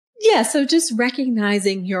Yeah. So just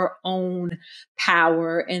recognizing your own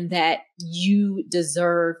power and that you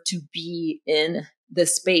deserve to be in the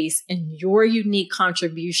space and your unique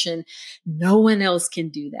contribution. No one else can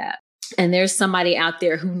do that. And there's somebody out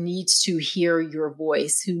there who needs to hear your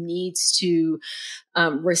voice, who needs to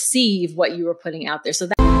receive what you are putting out there. So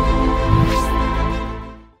that.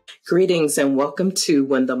 Greetings and welcome to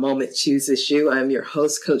When the Moment Chooses You. I'm your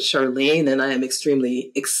host, Coach Charlene, and I am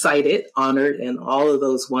extremely excited, honored, and all of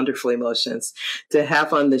those wonderful emotions to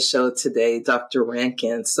have on the show today, Dr.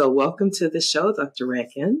 Rankins. So welcome to the show, Dr.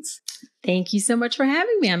 Rankins. Thank you so much for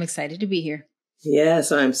having me. I'm excited to be here.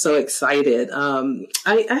 Yes, I'm so excited.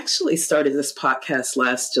 I actually started this podcast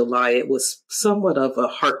last July. It was somewhat of a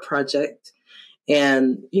heart project.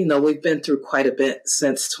 And, you know, we've been through quite a bit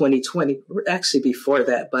since 2020, actually before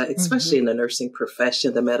that, but especially in the nursing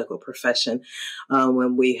profession, the medical profession,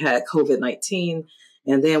 when we had COVID-19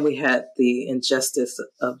 and then we had the injustice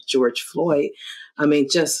of George Floyd. I mean,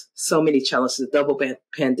 just so many challenges, the double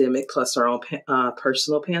pandemic plus our own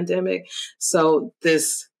personal pandemic. So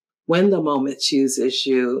this When the Moment Chooses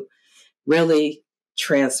You really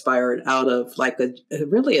transpired out of like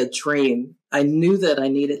really a dream. I knew that I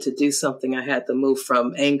needed to do something. I had to move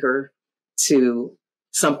from anger to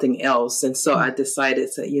something else. And so I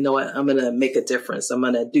decided to, you know what, I'm going to make a difference. I'm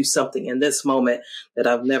going to do something in this moment that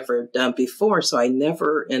I've never done before. So I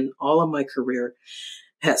never in all of my career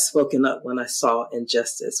had spoken up when I saw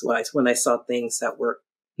injustice, when I saw things that were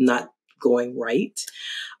not going right.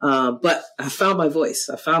 But I found my voice.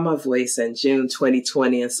 I found my voice in June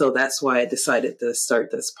 2020. And so that's why I decided to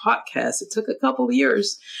start this podcast. It took a couple of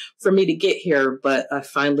years for me to get here, but I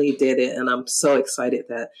finally did it. And I'm so excited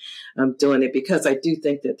that I'm doing it because I do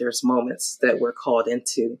think that there's moments that we're called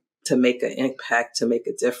into to make an impact, to make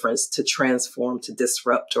a difference, to transform, to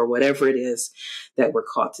disrupt, or whatever it is that we're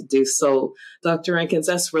called to do. So, Dr. Rankins,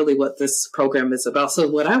 that's really what this program is about. So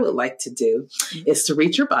what I would like to do is to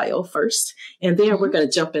read your bio first, and then we're going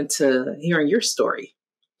to jump into hearing your story.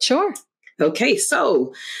 Sure. Okay,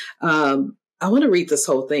 so I want to read this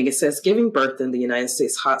whole thing. It says, giving birth in the United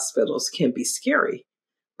States hospitals can be scary,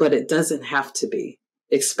 but it doesn't have to be,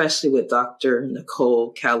 especially with Dr.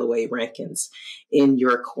 Nicole Rankins in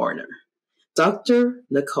your corner. Dr.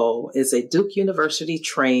 Nicole is a Duke University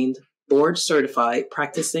trained, board certified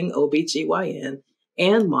practicing OBGYN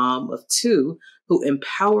and mom of two who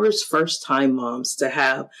empowers first time moms to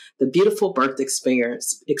have the beautiful birth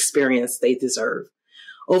experience they deserve.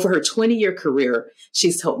 Over her 20-year career,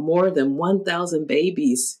 she's helped more than 1,000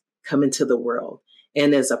 babies come into the world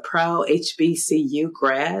and is a proud HBCU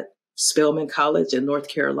grad, Spelman College in North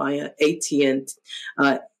Carolina,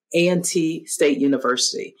 A&T State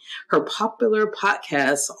University. Her popular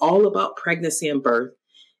podcast, all about pregnancy and birth,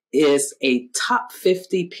 is a top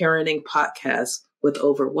 50 parenting podcast with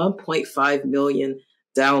over 1.5 million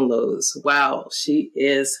downloads. Wow, she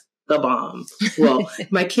is the bomb. Well,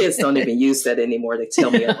 my kids don't even use that anymore. They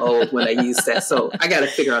tell me I'm old when I use that. So I got to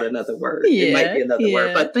figure out another word. It might be another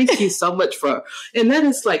word, but thank you so much and that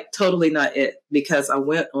is like totally not it, because I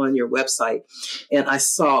went on your website and I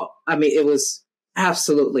saw, it was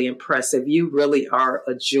absolutely impressive. You really are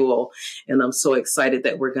a jewel. And I'm so excited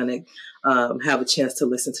that we're going to have a chance to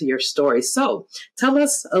listen to your story. So tell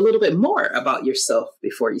us a little bit more about yourself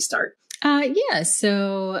before you start.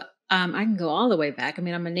 So I can go all the way back. I'm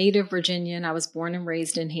a native Virginian. I was born and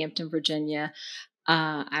raised in Hampton, Virginia.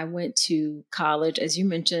 I went to college, as you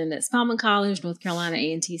mentioned, at Spelman College, North Carolina,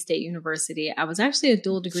 A&T State University. I was actually a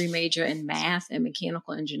dual degree major in math and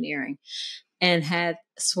mechanical engineering and had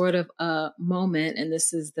sort of a moment, and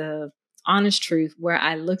this is the honest truth, where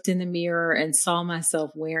I looked in the mirror and saw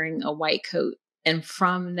myself wearing a white coat. And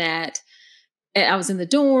from that, I was in the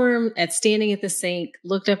dorm standing at the sink,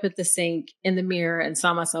 looked up at the sink in the mirror and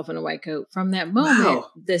saw myself in a white coat. From that moment,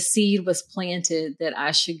 the seed was planted that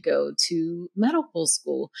I should go to medical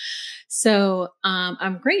school. So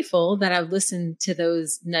I'm grateful that I've listened to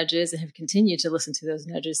those nudges and have continued to listen to those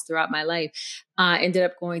nudges throughout my life. Ended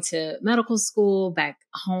up going to medical school back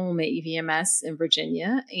home at EVMS in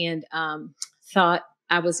Virginia and thought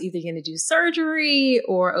I was either going to do surgery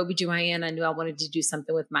or OBGYN. I knew I wanted to do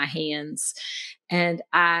something with my hands. And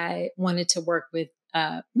I wanted to work with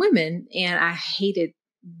women, and I hated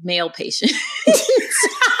male patients.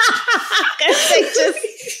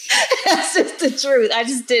 That's just the truth. I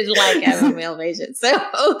just didn't like having male patients. So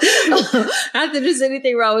not that there's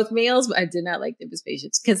anything wrong with males, but I did not like them as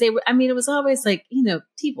patients because they were, it was always like,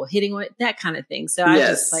 people hitting on that kind of thing. So I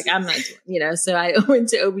just I'm not doing, so I went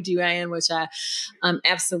to OBGYN, which I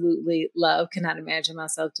absolutely love. Cannot imagine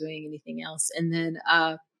myself doing anything else. And then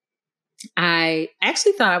I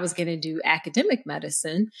actually thought I was going to do academic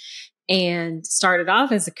medicine and started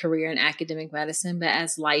off as a career in academic medicine. But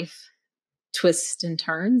as life twists and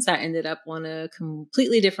turns, I ended up on a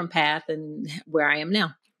completely different path than where I am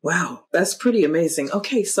now. Wow, that's pretty amazing.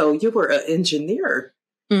 Okay, so you were an engineer.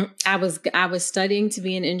 I was studying to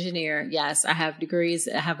be an engineer. Yes, I have degrees.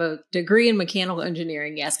 I have a degree in mechanical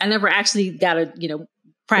engineering. Yes, I never actually got to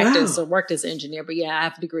practice or worked as an engineer, but yeah, I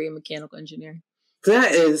have a degree in mechanical engineering.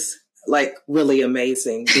 That is like really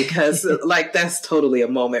amazing because like that's totally a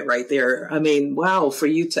moment right there. I mean, wow, for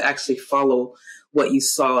you to actually follow what you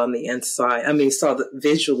saw on the inside. I mean, saw the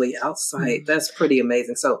visually outside. That's pretty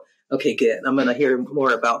amazing. So, okay, good. I'm going to hear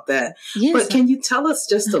more about that. Yes. But can you tell us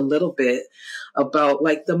just a little bit about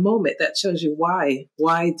like the moment that shows you why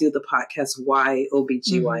do the podcast? Why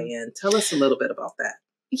OBGYN? Tell us a little bit about that.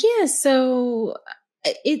 Yeah. So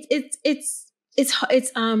it's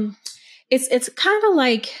kind of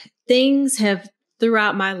like things have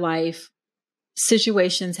throughout my life,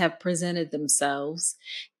 situations have presented themselves,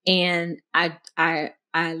 and I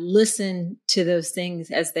listen to those things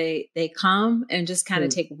as they come and just kind of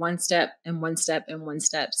take one step and one step and one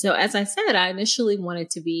step. So as I said, I initially wanted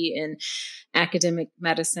to be in academic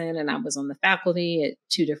medicine, and I was on the faculty at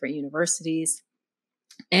 2 different universities.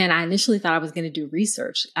 And I initially thought I was going to do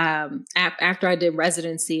research. After I did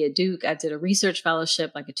residency at Duke, I did a research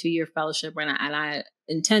fellowship, like a 2-year fellowship, and I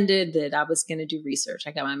intended that I was going to do research.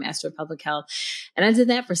 I got my Master of Public Health, and I did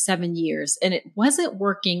that for 7 years, and it wasn't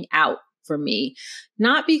working out for me.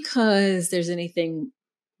 Not because there's anything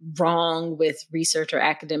wrong with research or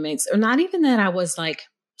academics, or not even that I was like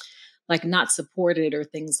not supported or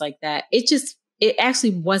things like that. It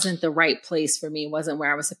actually wasn't the right place for me. It wasn't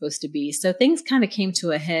where I was supposed to be. So things kind of came to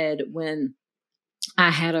a head when I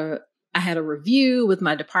had a review with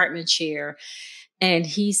my department chair, and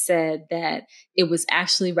he said that it was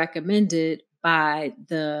actually recommended by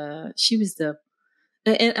I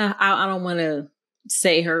don't want to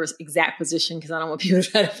say her exact position because I don't want people to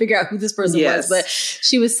try to figure out who this person was, but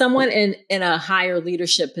she was someone in a higher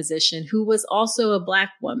leadership position who was also a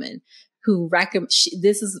Black woman who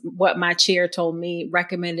this is what my chair told me,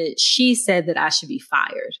 recommended. She said that I should be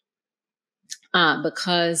fired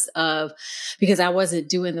because I wasn't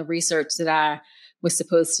doing the research that I was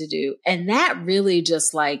supposed to do. And that really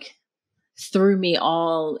just like threw me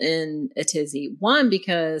all in a tizzy. One,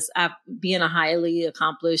 because being a highly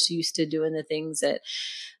accomplished, used to doing the things that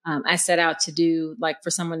I set out to do, like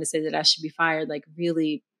for someone to say that I should be fired, like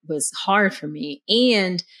really was hard for me.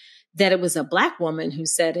 And that it was a Black woman who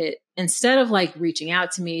said it, instead of like reaching out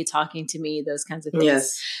to me, talking to me, those kinds of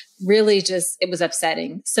things. Really just, it was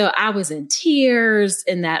upsetting. So I was in tears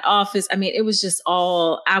in that office. I mean, it was just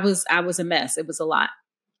I was a mess. It was a lot.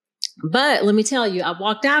 But let me tell you, I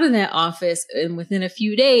walked out of that office, and within a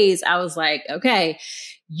few days, I was like, okay,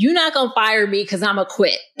 you're not going to fire me because I'm going to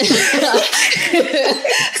quit.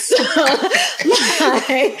 So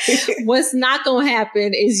what's not going to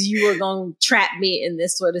happen is you are going to trap me in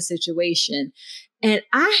this sort of situation. And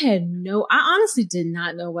I honestly did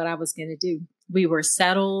not know what I was going to do. We were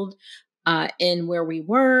settled in where we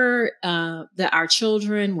were, that our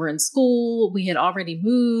children were in school. We had already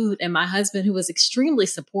moved. And my husband, who was extremely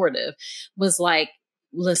supportive, was like,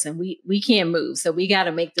 listen, we can't move. So we got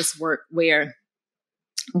to make this work where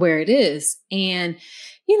it is. And,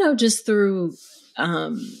 just through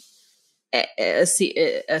a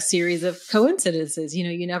series of coincidences,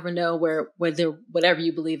 you never know whether whatever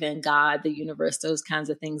you believe in, God, the universe, those kinds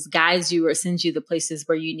of things, guides you or sends you the places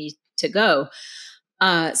where you need to go.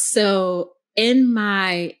 So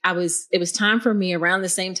it was time for me around the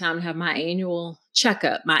same time to have my annual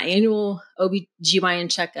checkup, my annual OBGYN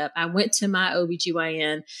checkup. I went to my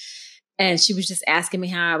OBGYN, and she was just asking me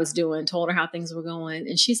how I was doing, told her how things were going.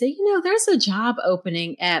 And she said, there's a job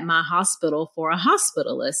opening at my hospital for a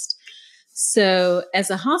hospitalist. So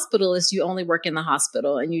as a hospitalist, you only work in the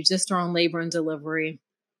hospital and you just are on labor and delivery.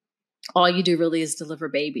 All you do really is deliver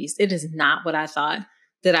babies. It is not what I thought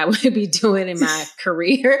that I would be doing in my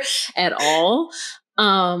career at all.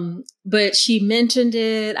 But she mentioned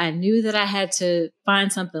it. I knew that I had to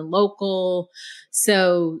find something local.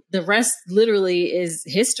 So the rest literally is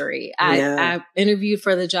history. I interviewed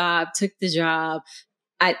for the job, took the job.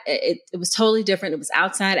 It was totally different. It was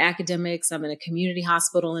outside academics. I'm in a community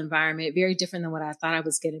hospital environment, very different than what I thought I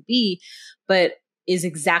was going to be, but is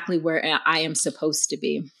exactly where I am supposed to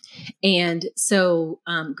be. And so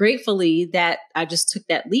gratefully that I just took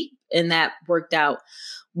that leap and that worked out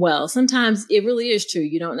well. Sometimes it really is true.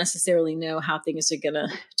 You don't necessarily know how things are going to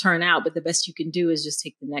turn out, but the best you can do is just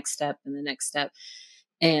take the next step and the next step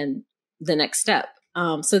and the next step.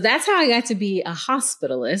 So that's how I got to be a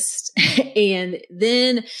hospitalist. And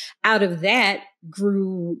then out of that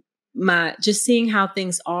grew my just seeing how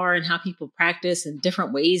things are and how people practice and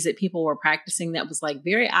different ways that people were practicing. That was like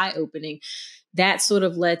very eye opening. That sort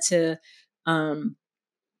of led to, and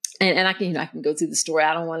I can, I can go through the story.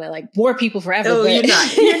 I don't want to like bore people forever. Oh, but...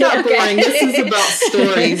 you're not boring. This is about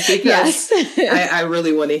stories because I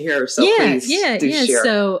really want to hear. So please do share.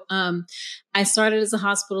 So, I started as a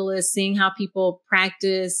hospitalist, seeing how people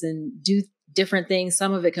practice and do different things.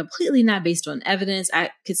 Some of it completely not based on evidence. I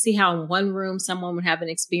could see how in one room, someone would have an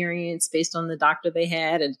experience based on the doctor they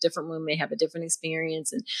had, and a different room may have a different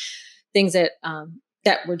experience, and things that,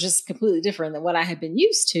 that were just completely different than what I had been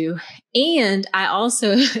used to. And I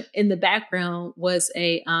also, in the background, was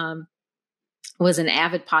an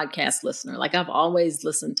avid podcast listener. Like I've always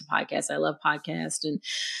listened to podcasts. I love podcasts. And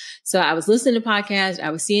so I was listening to podcasts. I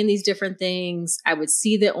was seeing these different things. I would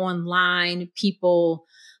see that online people,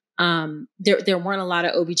 there weren't a lot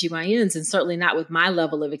of OBGYNs, and certainly not with my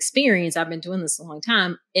level of experience. I've been doing this a long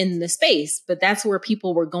time in the space, but that's where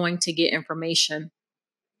people were going to get information.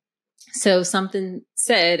 So something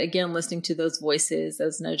said, again, listening to those voices,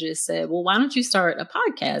 those nudges said, well, why don't you start a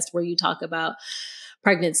podcast where you talk about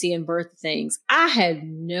pregnancy and birth things? I had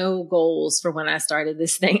no goals for when I started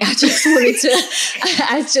this thing. I just wanted to,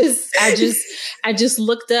 I just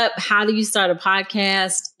looked up, how do you start a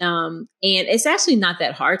podcast? And it's actually not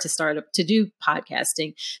that hard to do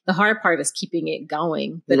podcasting. The hard part is keeping it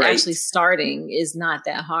going, but actually starting is not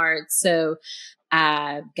that hard. So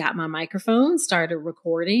I got my microphone, started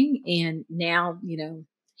recording, and now,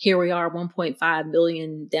 here we are, 1.5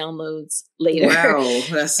 million downloads later. Wow,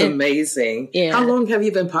 that's amazing. Yeah. How long have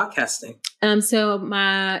you been podcasting? So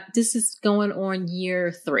this is going on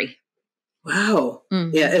year 3. Wow.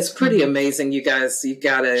 Mm-hmm. Yeah, it's pretty amazing. You guys, you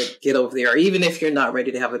got to get over there. Even if you're not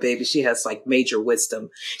ready to have a baby, she has like major wisdom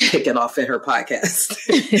kicking off in her podcast.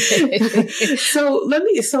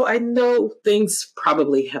 So I know things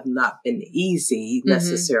probably have not been easy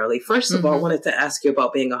necessarily. First of all, I wanted to ask you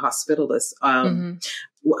about being a hospitalist.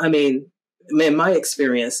 I mean, in my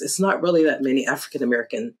experience, it's not really that many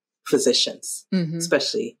African-American physicians,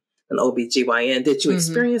 especially an OBGYN. Did you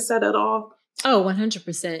experience that at all? Oh,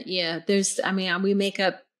 100%. Yeah. We make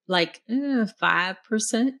up like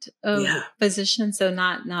 5% of physicians. So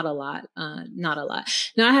not a lot, not a lot.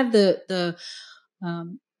 Now I have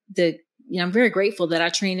I'm very grateful that I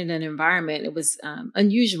trained in an environment. It was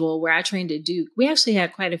unusual where I trained at Duke. We actually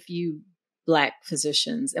had quite a few Black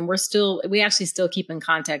physicians, and we actually still keep in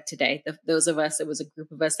contact today. Those of us, it was a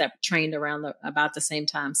group of us that trained around about the same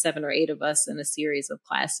time, 7 or 8 of us in a series of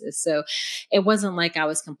classes. So it wasn't like I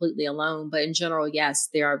was completely alone, but in general, yes,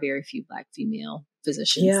 there are very few Black female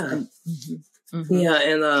physicians. Yeah. Yeah.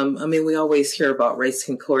 And we always hear about race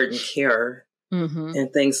concordant care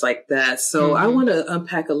and things like that. So I want to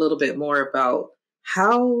unpack a little bit more about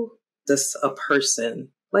how does a person,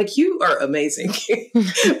 like, you are amazing,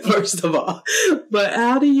 first of all, but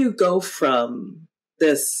how do you go from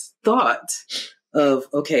this thought of,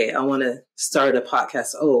 okay, I want to start a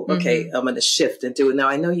podcast. Oh, okay, I'm going to shift and do it. Now,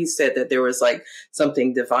 I know you said that there was like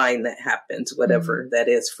something divine that happened, whatever that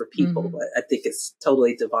is for people, but I think it's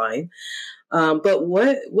totally divine. But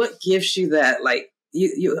what gives you that? Like,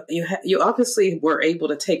 you obviously were able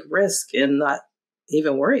to take risk and not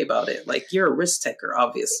even worry about it. Like, you're a risk taker,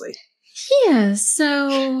 obviously. Yeah.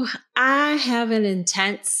 So I have an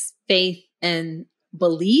intense faith and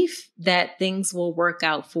belief that things will work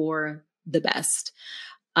out for the best.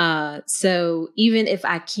 So even if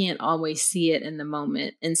I can't always see it in the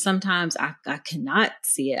moment, and sometimes I cannot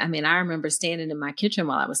see it. I mean, I remember standing in my kitchen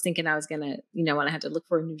while I was thinking I was going to, when I had to look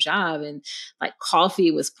for a new job, and like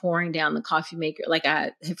coffee was pouring down the coffee maker. Like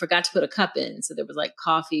I had forgot to put a cup in. So there was like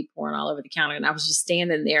coffee pouring all over the counter, and I was just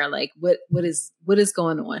standing there like, what is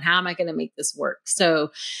going on? How am I going to make this work?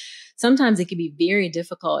 So sometimes it can be very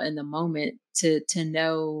difficult in the moment to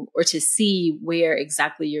know or to see where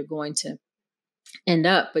exactly you're going to end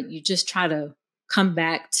up, but you just try to come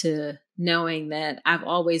back to knowing that I've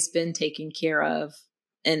always been taken care of,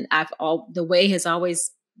 and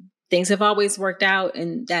things have always worked out,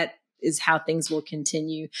 and that is how things will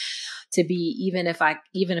continue to be, even if I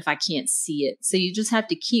can't see it. So you just have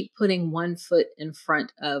to keep putting one foot in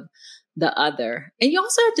front of the other. And you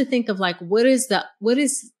also have to think of like, what is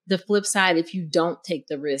the flip side if you don't take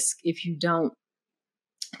the risk, if you don't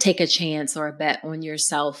take a chance or a bet on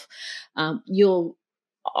yourself? You'll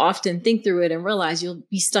often think through it and realize you'll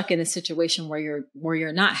be stuck in a situation where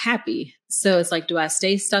you're not happy. So it's like, do I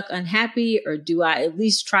stay stuck unhappy, or do I at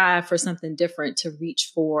least try for something different to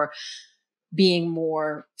reach for being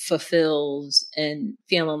more fulfilled and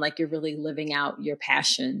feeling like you're really living out your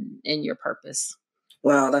passion and your purpose.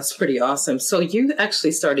 Wow, that's pretty awesome. So you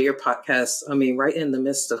actually started your podcast, I mean, right in the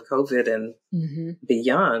midst of COVID and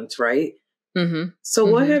beyond, right? So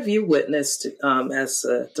what have you witnessed as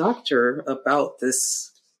a doctor about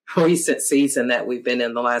this recent season that we've been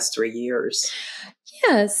in the last 3 years?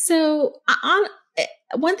 Yeah. So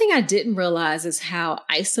one thing I didn't realize is how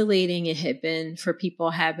isolating it had been for people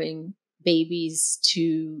having babies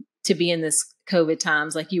to be in this COVID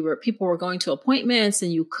times. Like people were going to appointments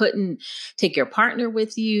and you couldn't take your partner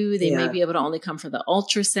with you. They may be able to only come for the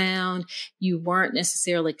ultrasound. You weren't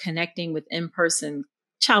necessarily connecting with in-person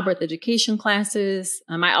childbirth education classes.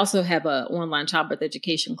 I also have an online childbirth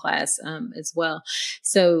education class as well.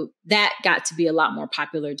 So that got to be a lot more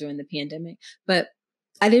popular during the pandemic. But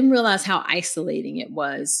I didn't realize how isolating it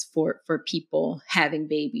was for people having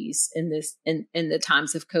babies in the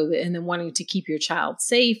times of COVID, and then wanting to keep your child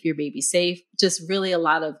safe, your baby safe, just really a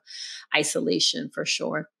lot of isolation for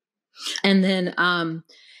sure. And then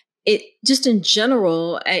it just in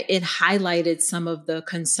general, it highlighted some of the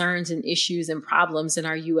concerns and issues and problems in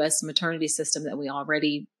our U.S. maternity system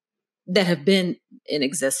that have been in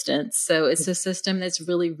existence. So it's a system that's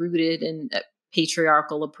really rooted in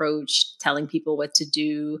patriarchal approach, telling people what to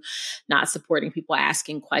do, not supporting people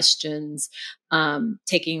asking questions,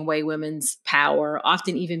 taking away women's power,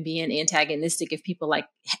 often even being antagonistic if people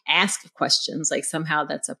ask questions, like somehow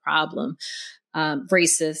that's a problem.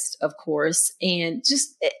 Racist, of course. And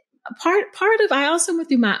just part of, I also went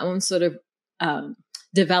through my own sort of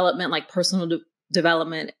development, like personal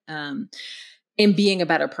development, in being a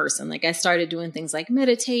better person. Like I started doing things like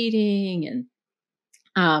meditating and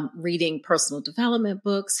reading personal development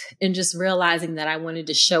books, and just realizing that I wanted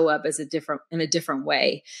to show up in a different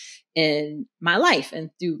way in my life and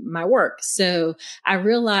through my work. So I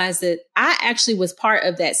realized that I actually was part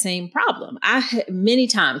of that same problem. I had many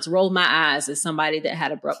times rolled my eyes at somebody that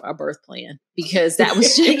had a birth plan, because that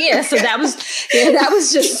was just, that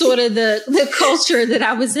was just sort of the culture that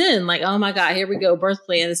I was in. Like, oh my God, here we go. Birth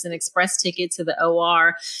plan. It's an express ticket to the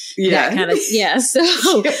OR. Yeah. That kind of, yeah. So,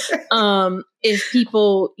 if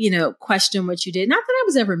people, question what you did, not that I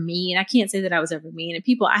was ever mean, I can't say that I was ever mean. And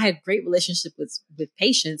I had great relationship with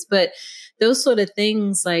patients, but those sort of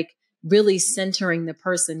things, like really centering the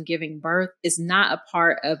person giving birth, is not a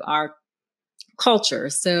part of our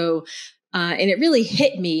culture. So, and it really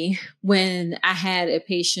hit me when I had a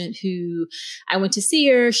patient who I went to see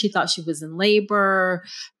her. She thought she was in labor,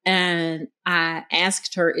 and I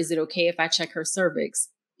asked her, is it okay if I check her cervix?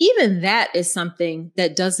 Even that is something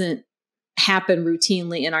that doesn't happen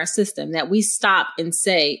routinely in our system, that we stop and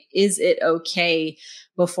say, is it okay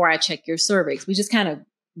before I check your cervix? We just kind of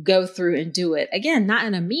go through and do it. Again, not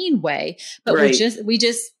in a mean way, but right. that's just,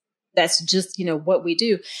 what we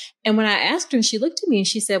do. And when I asked her, and she looked at me and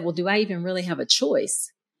she said, well, do I even really have a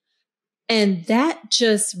choice? And that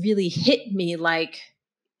just really hit me, like,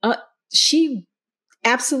 she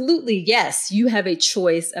absolutely, yes, you have a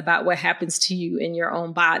choice about what happens to you in your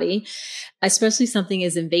own body, especially something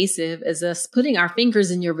as invasive as us putting our fingers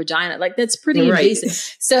in your vagina. Like, that's pretty invasive.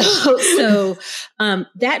 So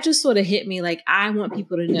that just sort of hit me. Like, I want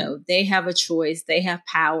people to know they have a choice. They have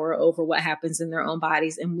power over what happens in their own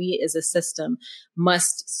bodies. And we as a system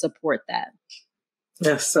must support that.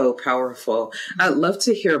 That's so powerful. I'd love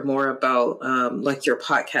to hear more about like your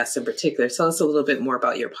podcast in particular. Tell us a little bit more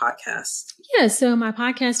about your podcast. Yeah, so my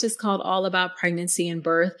podcast is called All About Pregnancy and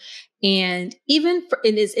Birth. And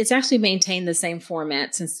it's actually maintained the same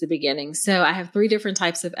format since the beginning. So I have 3 different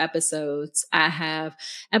types of episodes. I have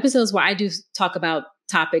episodes where I do talk about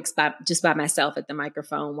topics by myself at the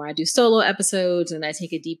microphone, where I do solo episodes and I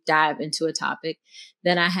take a deep dive into a topic.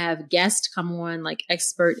 Then I have guests come on, like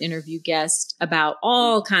expert interview guests, about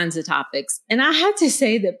all kinds of topics. And I have to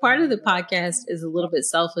say that part of the podcast is a little bit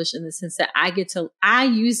selfish in the sense that I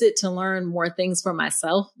use it to learn more things for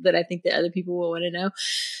myself that I think that other people will want to know.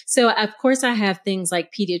 So of course I have things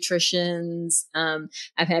like pediatricians.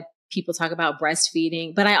 I've had people talk about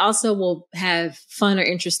breastfeeding, but I also will have fun or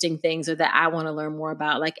interesting things or that I want to learn more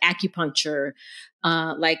about, like acupuncture,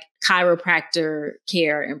 like chiropractor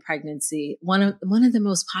care in pregnancy. One of the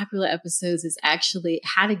most popular episodes is actually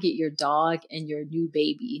how to get your dog and your new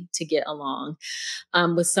baby to get along,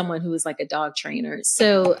 with someone who is like a dog trainer.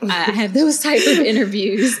 So I have those type of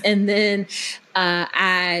interviews. And then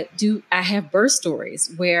I have birth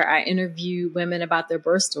stories where I interview women about their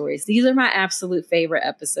birth stories. These are my absolute favorite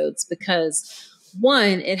episodes because,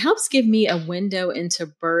 one, it helps give me a window into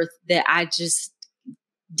birth that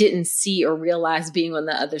didn't see or realize being on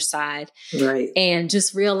the other side. Right. And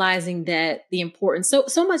just realizing that the importance,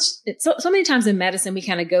 so many times in medicine, we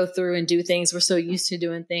kind of go through and do things. We're so used to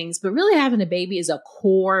doing things, but really having a baby is a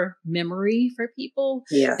core memory for people.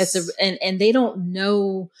 Yes. And they don't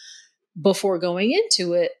know before going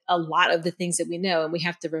into it a lot of the things that we know. And we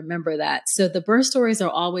have to remember that. So the birth stories are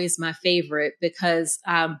always my favorite because,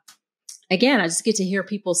 again, I just get to hear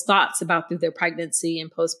people's thoughts about through their pregnancy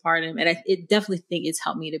and postpartum. And it definitely think it's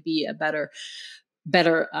helped me to be a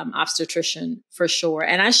better obstetrician for sure.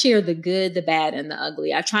 And I share the good, the bad, and the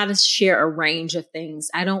ugly. I try to share a range of things.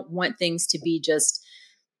 I don't want things to be just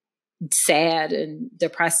sad and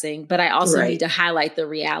depressing, but I also need to highlight the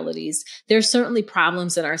realities. There's certainly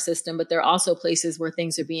problems in our system, but there are also places where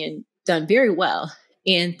things are being done very well.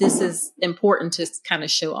 And this is important to kind of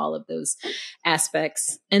show all of those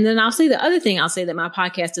aspects. And then I'll say the other thing I'll say that my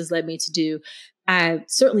podcast has led me to do, I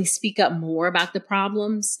certainly speak up more about the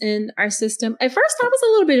problems in our system. At first, I was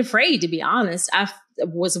a little bit afraid, to be honest. I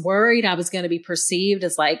was worried I was going to be perceived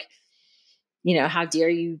as like, how dare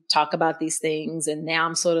you talk about these things? And now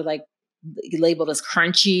I'm sort of like labeled as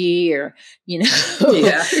crunchy or,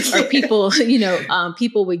 or people,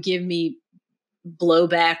 people would give me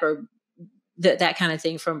blowback or that kind of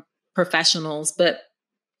thing from professionals, but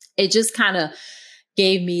it just kind of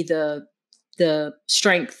gave me the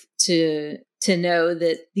strength to know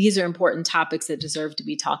that these are important topics that deserve to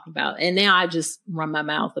be talked about. And now I just run my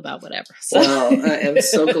mouth about whatever. So. Well, I am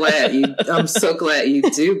so glad I'm so glad you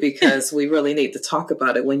do, because we really need to talk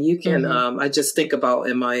about it when you can. I just think about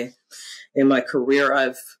in my career,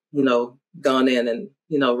 I've, gone in and,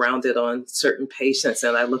 rounded on certain patients,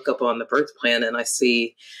 and I look up on the birth plan and I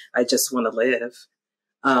see, I just want to live.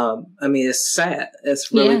 It's sad.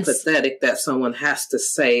 It's really pathetic that someone has to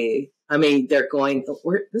say, they're going,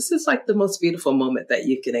 this is like the most beautiful moment that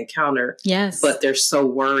you can encounter. Yes. But they're so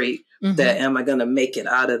worried that, am I going to make it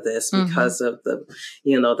out of this because of the,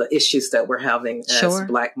 the issues that we're having as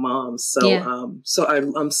Black moms. So,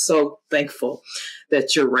 I'm so thankful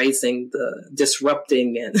that you're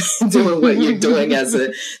disrupting and doing what you're doing as a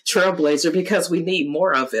trailblazer, because we need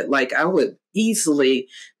more of it. Like, I would easily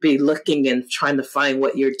be looking and trying to find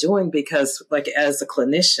what you're doing, because like as a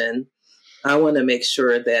clinician, I want to make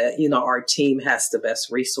sure that, our team has the best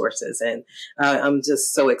resources. And I'm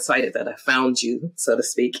just so excited that I found you, so to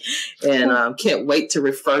speak, and can't wait to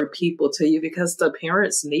refer people to you, because the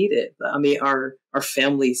parents need it. Our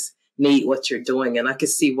families need what you're doing. And I can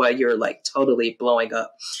see why you're like totally blowing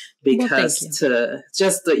up, because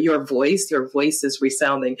your voice is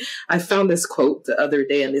resounding. I found this quote the other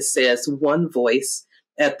day, and it says, one voice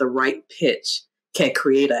at the right pitch can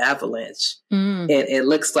create an avalanche. And it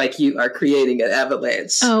looks like you are creating an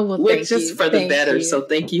avalanche. Oh, well, which is for the better. So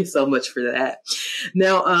thank you so much for that.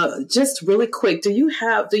 Now, just really quick,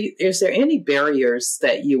 is there any barriers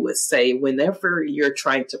that you would say whenever you're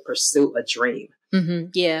trying to pursue a dream?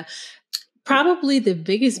 Yeah. Probably the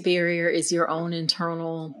biggest barrier is your own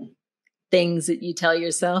internal things that you tell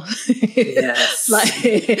yourself. Yes.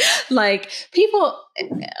 like people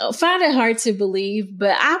find it hard to believe,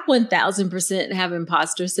 but I 1000% have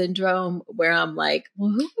imposter syndrome, where I'm like,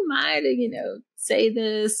 well, who am I to, say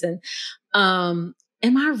this? And, am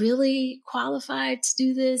I really qualified to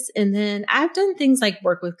do this? And then I've done things like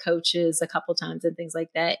work with coaches a couple times and things like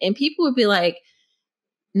that. And people would be like,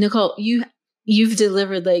 Nicole, you've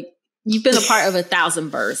delivered you've been a part of 1,000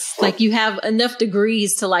 births. Like, you have enough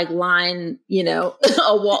degrees to line, a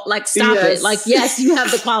wall, stop it. Yes, you have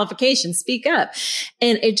the qualifications, speak up.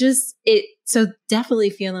 And so definitely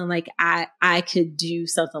feeling like I could do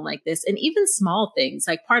something like this. And even small things,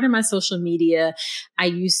 like part of my social media, I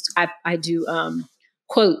do,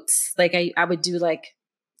 quotes. Like I would do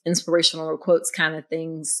inspirational quotes kind of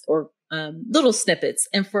things, or, little snippets.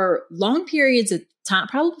 And for long periods of time,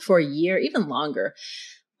 probably for a year, even longer,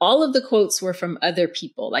 all of the quotes were from other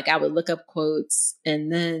people. Like, I would look up quotes,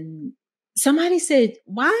 and then somebody said,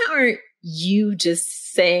 why aren't you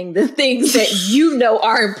just saying the things that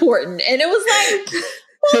are important? And it was like,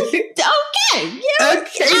 well, okay. I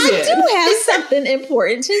do have something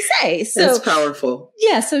important to say. So that's powerful.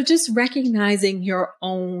 Yeah. So just recognizing your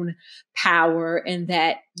own power, and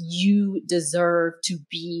that you deserve to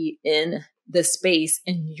be in the space,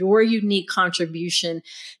 and your unique contribution.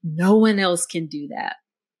 No one else can do that.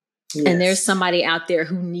 Yes. And there's somebody out there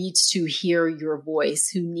who needs to hear your voice,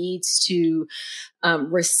 who needs to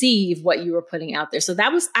receive what you are putting out there. So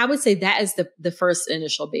I would say that is the first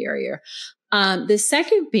initial barrier. The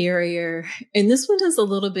second barrier, and this one is a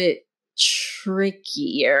little bit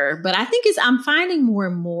trickier, but I think I'm finding more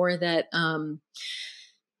and more that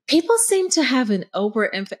people seem to have I don't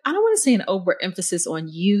want to say an overemphasis on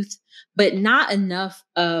youth, but not enough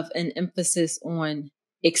of an emphasis on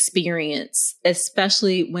experience,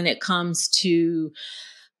 especially when it comes to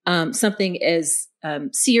something as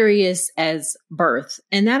serious as birth.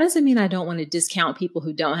 And that doesn't mean I don't want to discount people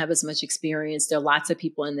who don't have as much experience. There are lots of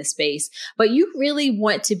people in this space, but you really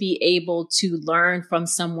want to be able to learn from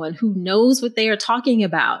someone who knows what they are talking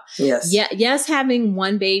about. Yes. Yeah. Yes. Having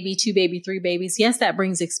 1 baby, 2 baby, 3 babies. Yes. That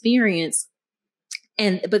brings experience.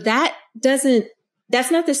 But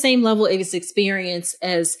that's not the same level of experience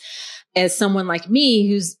as someone like me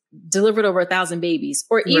who's delivered over 1,000 babies,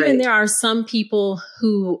 or even there are some people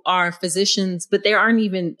who are physicians, but they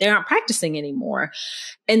aren't practicing anymore.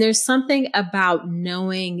 And there's something about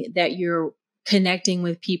knowing that you're connecting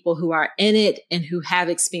with people who are in it and who have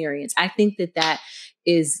experience. I think that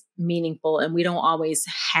is meaningful, and we don't always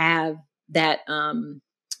have that,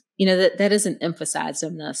 that isn't emphasized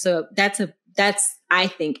enough. So that's I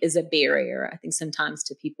think is a barrier, I think sometimes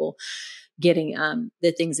to people getting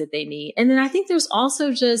the things that they need. And then I think there's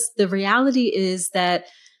also just the reality is that,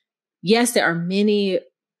 yes, there are many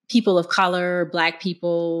people of color, Black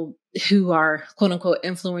people who are quote unquote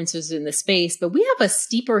influencers in the space, but we have a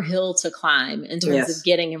steeper hill to climb in terms of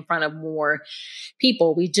getting in front of more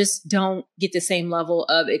people. We just don't get the same level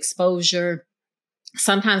of exposure.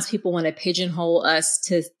 Sometimes people want to pigeonhole us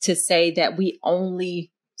to say that we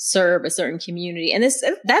only serve a certain community. And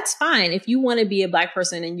that's fine. If you want to be a Black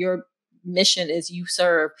person and your mission is you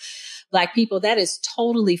serve Black people, that is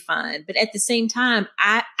totally fine. But at the same time,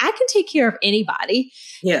 I can take care of anybody.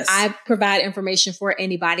 Yes. I provide information for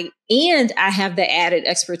anybody. And I have the added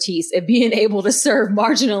expertise of being able to serve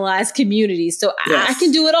marginalized communities. So I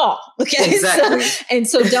can do it all. Okay. Exactly.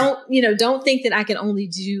 So don't think that I can only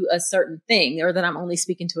do a certain thing or that I'm only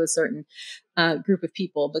speaking to a certain group of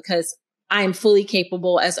people, because I am fully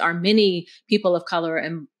capable, as are many people of color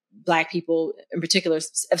and Black people in particular,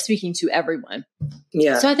 of speaking to everyone.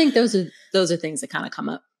 Yeah. So I think those are things that kind of come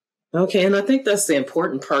up. Okay. And I think that's the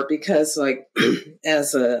important part, because like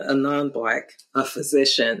as a non-Black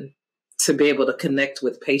physician, to be able to connect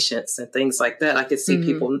with patients and things like that, I could see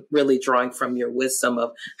people really drawing from your wisdom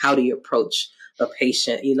of how do you approach a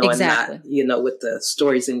patient, exactly. And not, with the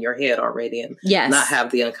stories in your head already, and not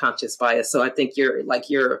have the unconscious bias. So I think you're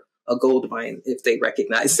a gold mine if they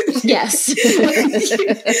recognize it. Yes.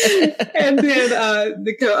 And then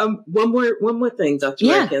Nicole, one more thing, Dr.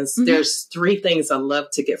 Rankins. There's 3 things I love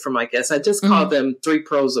to get from my guests. I just call them 3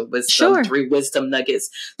 pros of wisdom, 3 wisdom nuggets.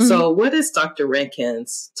 So what is Dr.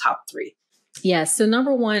 Rankins' top 3? Yes. So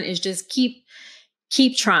number 1 is just keep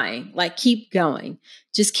trying, like keep going.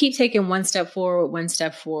 Just keep taking one step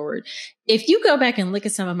forward. If you go back and look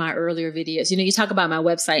at some of my earlier videos, you talk about my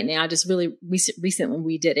website now, just really recent when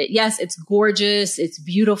we did it. Yes, it's gorgeous. It's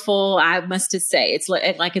beautiful. I must just say it's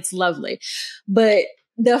like it's lovely. But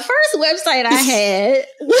the first website I had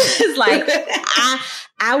was like,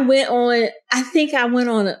 I went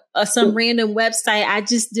on some random website. I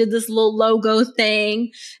just did this little logo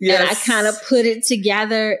thing and I kind of put it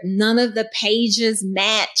together. None of the pages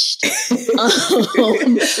matched. It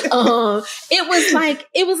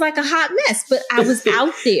was like a hot mess, but I was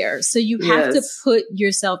out there. So you have to put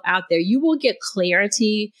yourself out there. You will get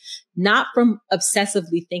clarity, not from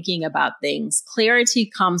obsessively thinking about things. Clarity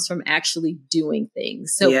comes from actually doing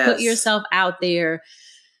things. So put yourself out there,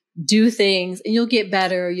 do things, and you'll get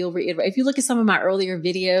better. You'll reiterate. If you look at some of my earlier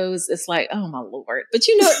videos, it's like, oh my Lord. But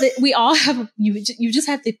that we all have, you just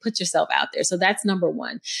have to put yourself out there. So that's number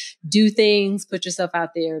 1. Do things, put yourself out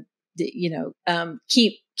there,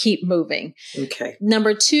 keep moving. Okay.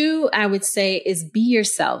 Number 2, I would say, is be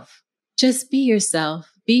yourself. Just be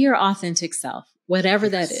yourself. Be your authentic self, whatever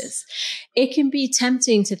that is. It can be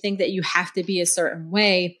tempting to think that you have to be a certain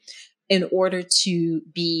way in order to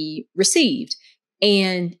be received.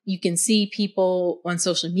 And you can see people on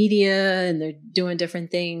social media and they're doing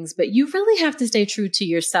different things, but you really have to stay true to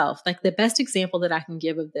yourself. Like the best example that I can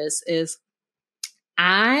give of this is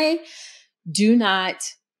I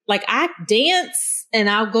dance and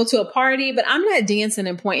I'll go to a party, but I'm not dancing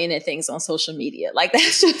and pointing at things on social media. Like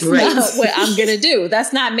that's just not what I'm going to do.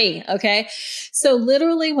 That's not me. Okay. So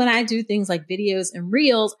literally when I do things like videos and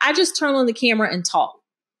reels, I just turn on the camera and talk.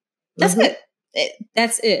 That's it.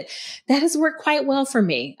 That's it. That has worked quite well for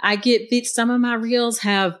me. I get some of my reels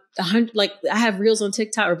have 100, like I have reels on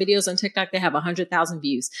TikTok or videos on TikTok that have 100,000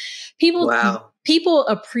 views. People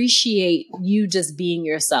appreciate you just being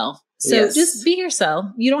yourself. So just be yourself.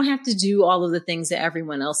 You don't have to do all of the things that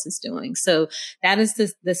everyone else is doing. So that is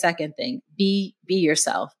the second thing. Be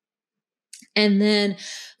yourself. And then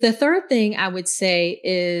the third thing I would say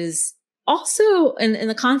is also in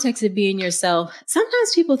the context of being yourself,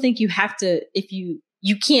 sometimes people think you have to, if you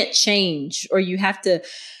can't change, or you have to,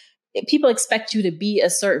 people expect you to be a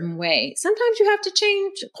certain way. Sometimes you have to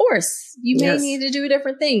change course. You may Yes. need to do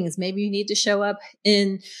different things. Maybe you need to show up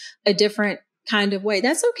in a different kind of way.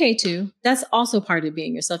 That's okay too. That's also part of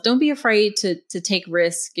being yourself. Don't be afraid to take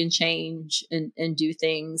risk and change and do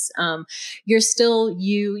things. You're still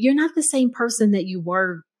you. You're not the same person that you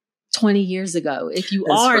were 20 years ago. If you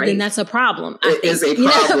That's are, right. then that's a problem. It is a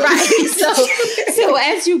problem. Right. So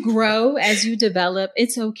as you grow, as you develop,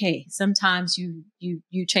 it's okay. Sometimes you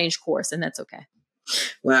change course, and that's okay.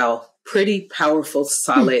 Wow. Pretty powerful,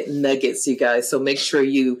 solid nuggets, you guys. So make sure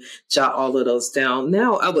you jot all of those down.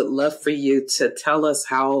 Now, I would love for you to tell us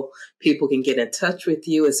how people can get in touch with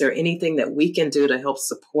you. Is there anything that we can do to help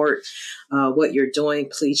support what you're doing?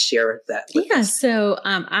 Please share that with us. So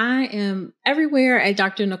I am everywhere at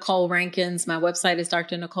Dr. Nicole Rankins. My website is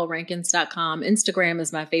drnicolerankins.com. Instagram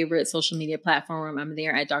is my favorite social media platform. I'm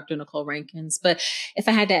there at Dr. Nicole Rankins. But if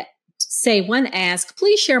I had to say one ask,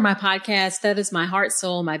 please share my podcast. That is my heart,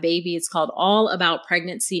 soul, my baby. It's called All About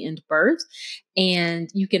Pregnancy and Birth. And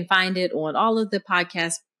you can find it on all of the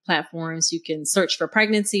podcast platforms. You can search for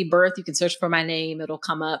pregnancy, birth. You can search for my name. It'll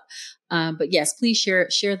come up. But yes, please share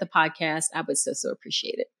the podcast. I would so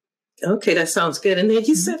appreciate it. Okay, that sounds good. And then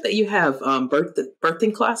you said that you have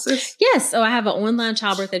birthing classes? Yes. So I have an online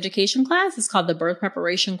childbirth education class. It's called the Birth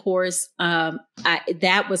Preparation Course.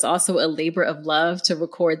 That was also a labor of love to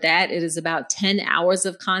record that. It is about 10 hours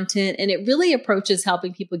of content, and it really approaches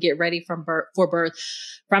helping people get ready for birth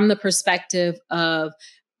from the perspective of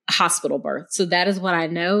hospital birth. So that is what I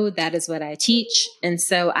know. That is what I teach. And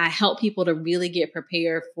so I help people to really get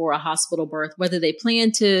prepared for a hospital birth, whether they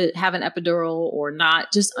plan to have an epidural or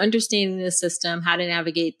not, just understanding the system, how to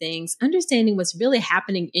navigate things, understanding what's really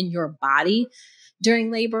happening in your body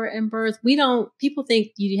during labor and birth. People think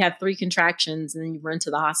you have 3 contractions and then you run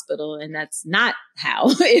to the hospital, and that's not how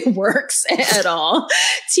it works at all.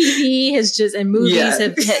 TV has just, and movies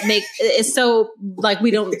have make it's so like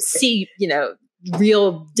we don't see,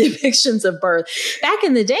 real depictions of birth. Back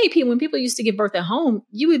in the day, when people used to give birth at home,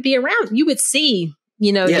 you would be around, you would see,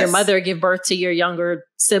 your mother give birth to your younger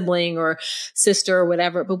sibling or sister or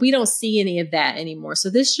whatever, but we don't see any of that anymore. So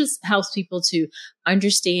this just helps people to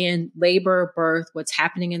understand labor, birth, what's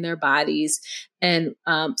happening in their bodies, and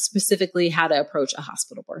specifically how to approach a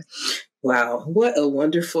hospital birth. Wow. What a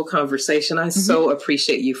wonderful conversation. I so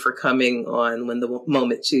appreciate you for coming on When the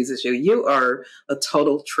Moment Chooses You. You are a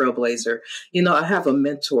total trailblazer. I have a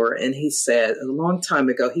mentor, and he said a long time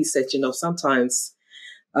ago, he said, sometimes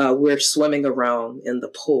we're swimming around in the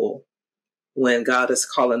pool when God is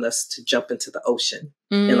calling us to jump into the ocean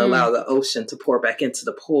and allow the ocean to pour back into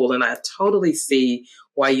the pool. And I totally see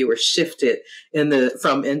why you were shifted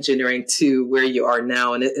from engineering to where you are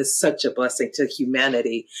now. And it is such a blessing to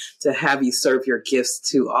humanity to have you serve your gifts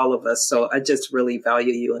to all of us. So I just really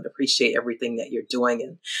value you and appreciate everything that you're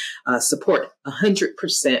doing, and support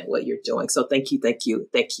 100% what you're doing. So thank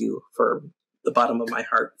you for the bottom of my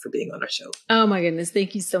heart for being on our show. Oh my goodness.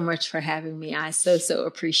 Thank you so much for having me. I so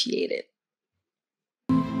appreciate it.